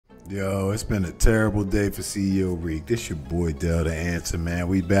Yo, it's been a terrible day for CEO Reek. This your boy Dell the Answer, man.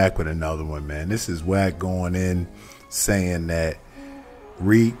 We back with another one, man. This is Wack going in saying that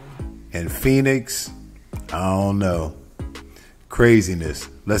Reek and Phoenix, I don't know. Craziness.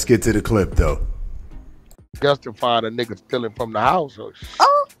 Let's get to the clip, though. Justify the nigga stealing from the house.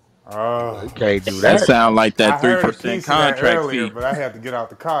 Oh, you can't do that. That sound like that 3% contract earlier, fee. but I had to get out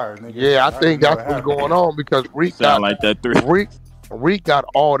the car. Nigga. Yeah, I think that's what's going on because Reek got like that Reek got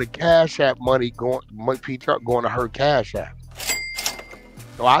all the Cash App money going to her Cash App.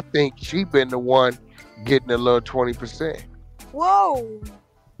 So I think she been the one getting a little 20%. Whoa.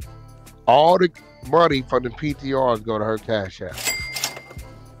 All the money from the PTRs go to her Cash App.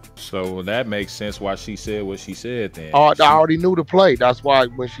 So that makes sense why she said what she said then. I already knew the play. That's why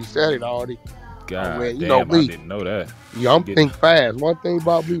when she said it, I already. God you damn, know me. I didn't know that. Yeah, I'm think fast. One thing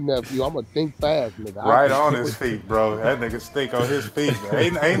about me, nephew, I'm a think fast nigga. Right on his feet, bro. That nigga stink on his feet.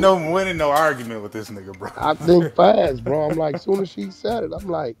 Ain't no winning no argument with this nigga, bro. I think fast, bro. I'm like, as soon as she said it, I'm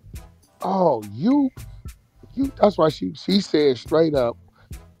like, oh, you. That's why she said straight up.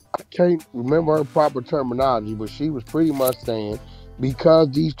 I can't remember her proper terminology, but she was pretty much saying because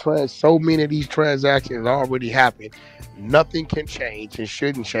so many of these transactions already happened, nothing can change and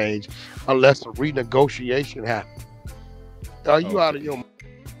shouldn't change unless a renegotiation happens. Are you out of your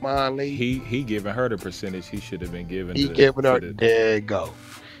mind, Lee? He giving her the percentage he should have been giving. Giving her. There you go.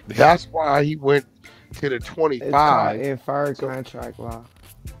 That's why he went to the 25. It's inferred contract law.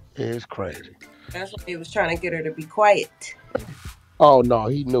 It's crazy. That's why he was trying to get her to be quiet. Oh no,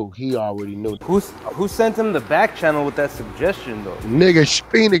 he knew. He already knew. Who sent him the back channel with that suggestion though? Nigga,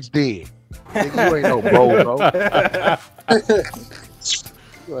 Phoenix did. Nigga, you ain't no bozo.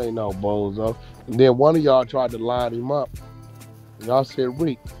 You ain't no bozo. And then one of y'all tried to line him up. Y'all said,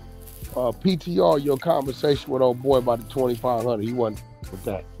 Reek, PTR your conversation with old boy about the 2,500. He wasn't with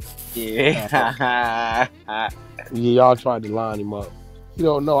that. Yeah. Yeah, y'all tried to line him up. You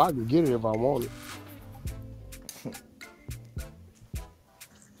don't know. I can get it if I want it.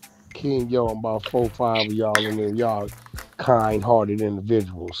 King, yo, I'm about 4 or 5 of y'all in there. Y'all kind-hearted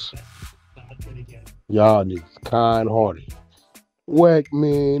individuals. Y'all niggas kind-hearted. Wack,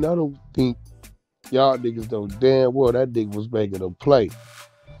 man, I don't think y'all niggas know damn well that nigga was making a play.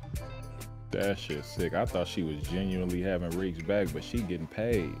 That shit sick. I thought she was genuinely having Reek's back, but she getting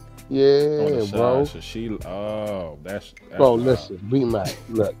paid. Yeah, bro. So she, that's bro, wild. listen, B-Mac,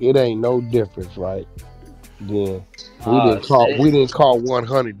 look, it ain't no difference, right? Then we didn't call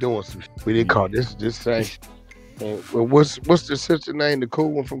 100 doing some shit. We didn't call this same. And what's the sister name? The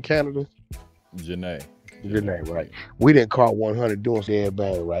cool one from Canada? Janae, right? We didn't call 100 doing some dead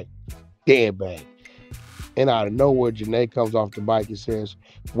bang, right? Dead bang. And out of nowhere, Janae comes off the bike and says,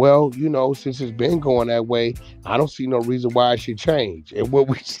 well, you know, since it's been going that way, I don't see no reason why it should change. And what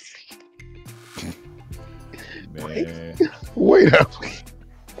we man. Wait up.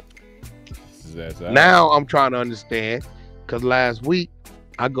 Now I'm trying to understand, because last week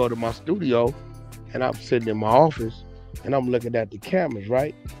I go to my studio and I'm sitting in my office and I'm looking at the cameras,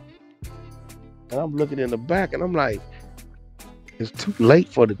 right? And I'm looking in the back and I'm like, it's too late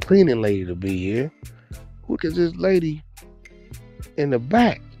for the cleaning lady to be here. Look at this lady in the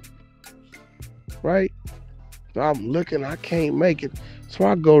back, right? So I'm looking, I can't make it. So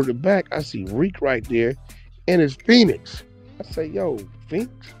I go to the back, I see Reek right there and it's Phoenix. I say, yo,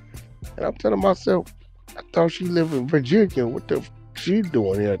 Phoenix? And I'm telling myself, I thought she lived in Virginia. What the f she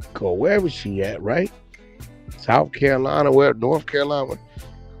doing here? Go wherever she at, right? South Carolina, North Carolina.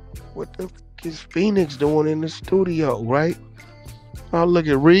 What the f is Phoenix doing in the studio, right? I look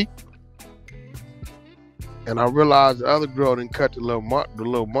at Reek, and I realized the other girl didn't cut the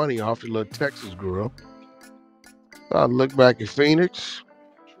little money off, the little Texas girl. So I look back at Phoenix.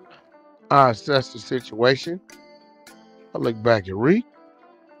 I assess the situation. I look back at Reek.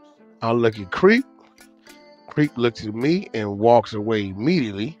 I look at Creep. Creep looks at me and walks away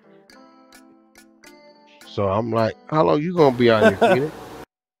immediately. So I'm like, how long you gonna be out here, Phoenix?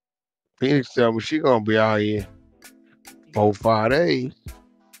 Phoenix tell me she gonna be out here 4, 5 days.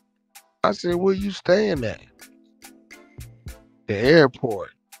 I said, where you staying at? The airport.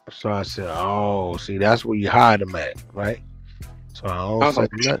 So I said, oh, see, that's where you hide them at, right? So I don't say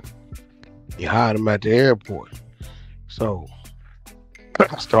nothing. You hide them at the airport. So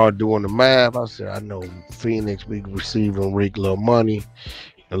I started doing the math. I said, I know Phoenix be receiving Reek little money.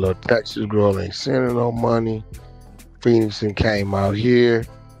 The little Texas girl ain't sending no money. Phoenix came out here.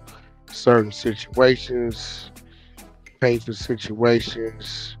 Certain situations, pay for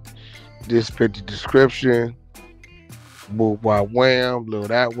situations. This fit the description. Move by wham, little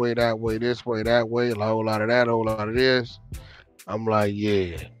that way, this way, that way, a whole lot of that, a whole lot of this. I'm like,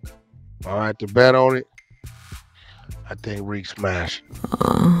 yeah. All right, to bet on it, I think Reek smashed. That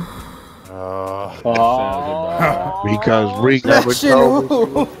sounds about Because Reek That never shit, told me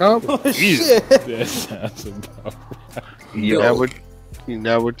she was coming. oh, shit. right. That sounds about right. He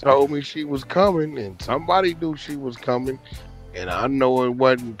never told me she was coming, and somebody knew she was coming, and I know it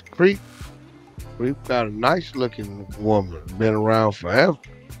wasn't Creep. Creep got a nice looking woman, been around forever.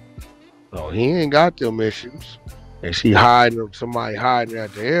 So he ain't got them issues. And she somebody hiding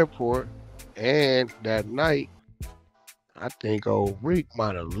at the airport. And that night, I think old Reek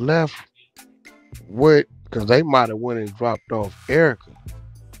might have left because they might have went and dropped off Erica.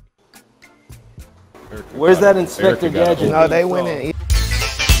 Where's that Inspector Gadget? No, they went in.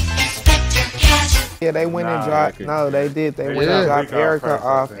 Yeah, they went and dropped. No, they did. They went and dropped Erica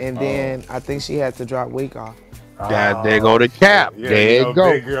off, and then I think she had to drop Week off. There go the cap. Yeah, there you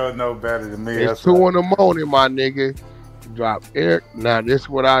go. Big girl know better than me. It's 2 in the morning, my nigga. Drop Eric. Now, this is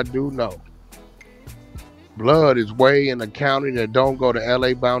what I do know. Blood is way in the county that don't go to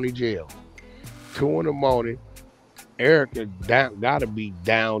LA County Jail. 2 in the morning. Erica gotta be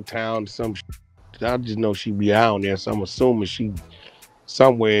downtown. I just know she be out there, so I'm assuming she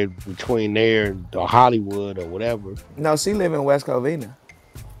somewhere between there and Hollywood or whatever. No, she live in West Covina.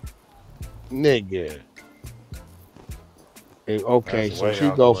 Nigga. Okay, That's so way she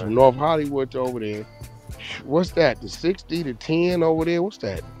out go the from way. North Hollywood to over there. What's that? The 60 to 10 over there? What's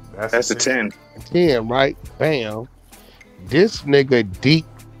that? That's a 10. 10, right? Bam. This nigga deep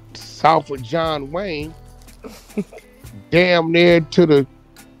south of John Wayne, damn near to the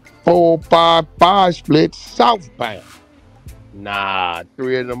 455 split southbound. Nah,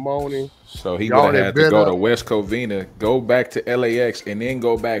 3 in the morning. So he Y'all would have had had to been go up. to West Covina, go back to LAX, and then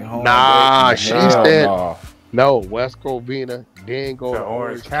go back home. Nah, she Hell said no. no, West Covina, then go to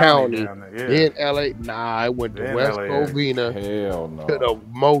Orange County, down there, yeah. then LA. Nah, I went to Then West LAX. Covina Hell no. to the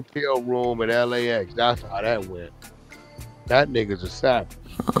motel room at LAX. That's how that went. That nigga's a savage.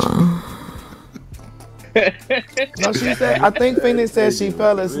 No, she said. I think Phoenix said she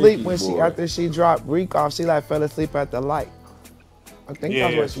fell asleep when after she dropped Reek off. She like fell asleep at the light. I think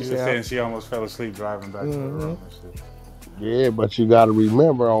that's what she was said. saying she almost fell asleep driving back to the room and shit. Yeah, but you got to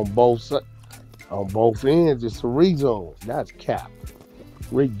remember on both ends, it's a rezone. That's cap.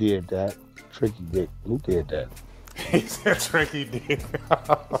 Rick did that. Tricky Dick. He did that. He said Tricky did.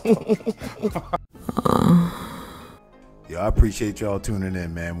 Yo, I appreciate y'all tuning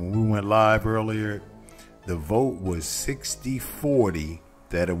in, man. When we went live earlier, the vote was 60-40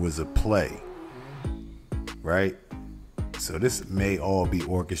 that it was a play, right? So this may all be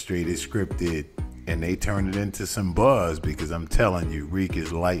orchestrated, scripted, and they turned it into some buzz because I'm telling you, Reek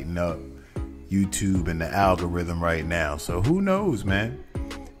is lighting up YouTube and the algorithm right now. So who knows, man?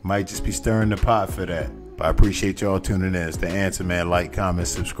 Might just be stirring the pot for that. But I appreciate y'all tuning in. It's The Answer, man. Like, comment,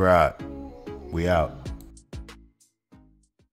 subscribe. We out.